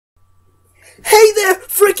Hey there,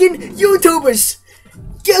 freaking YouTubers!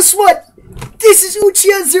 Guess what? This is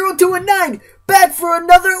Uchiha0219 back for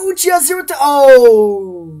another Uchiha0219.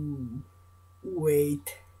 Oh,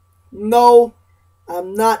 wait. No,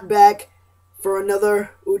 I'm not back for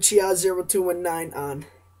another Uchiha0219 on.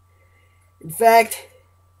 In fact,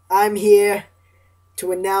 I'm here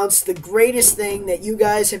to announce the greatest thing that you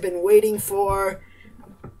guys have been waiting for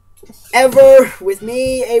ever with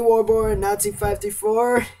me, Awarbore, and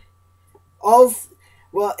Nazi534.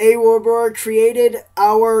 Awarbore created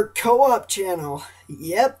our co-op channel.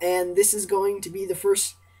 Yep, and this is going to be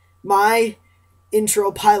my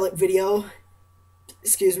intro pilot video.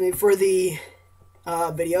 Excuse me, for the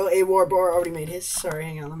video. Awarbore already made his. Sorry,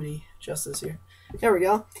 hang on, let me adjust this here. There we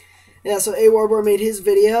go. Yeah, so Awarbore made his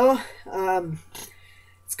video.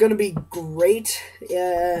 It's going to be great.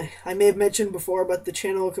 I may have mentioned before, but the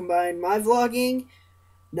channel will combine my vlogging,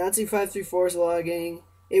 Nazi534's vlogging,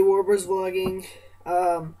 Awarbore's vlogging,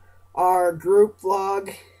 our group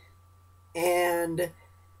vlog, and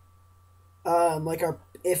like our,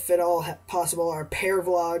 if at all possible, our pair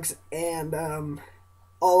vlogs, and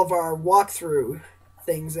all of our walkthrough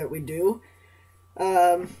things that we do.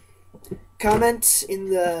 Comment in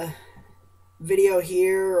the video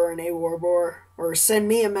here or in Awarbore, or send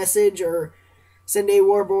me a message, or send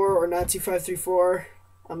Awarbore or Nazi534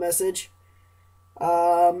 a message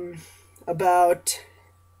about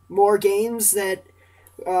more games that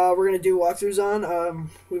we're going to do walkthroughs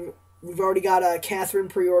on. We've already got Catherine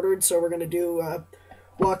pre-ordered, so we're going to do a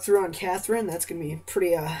walkthrough on Catherine. That's going to be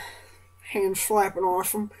pretty hand-slapping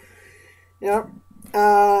awesome. Yep.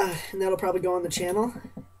 And that'll probably go on the channel.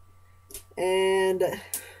 And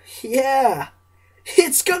yeah,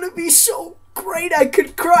 it's going to be so great I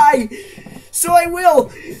could cry. So I will.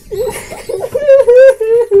 So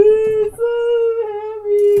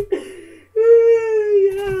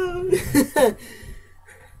happy.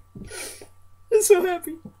 I'm so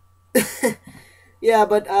happy. Yeah,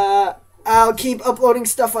 but I'll keep uploading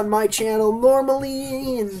stuff on my channel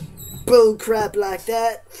normally and bull crap like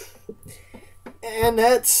that. And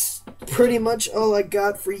that's pretty much all I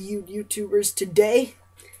got for you YouTubers today.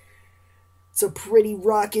 It's a pretty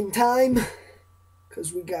rockin' time,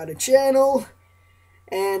 because we got a channel.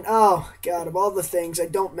 And oh god, of all the things, I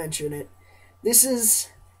don't mention it.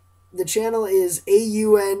 The channel is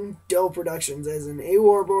AUNDOHPRO Productions, as in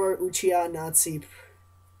Awarbore, Uchiha, Nazi,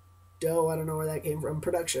 Do, I don't know where that came from,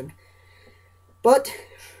 production. But,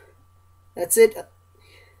 that's it.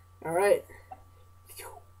 Alright.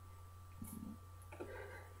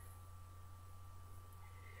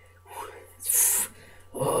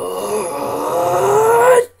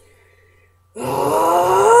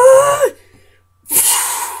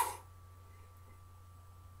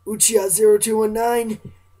 Uchiha0219,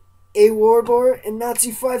 Awarbore, and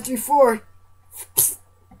Nazi534.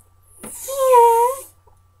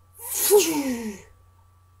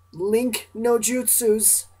 Link no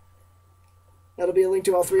jutsus. That'll be a link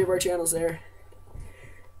to all three of our channels there.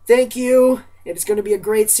 Thank you. It's going to be a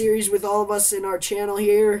great series with all of us in our channel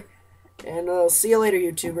here. And I'll see you later,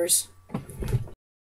 YouTubers.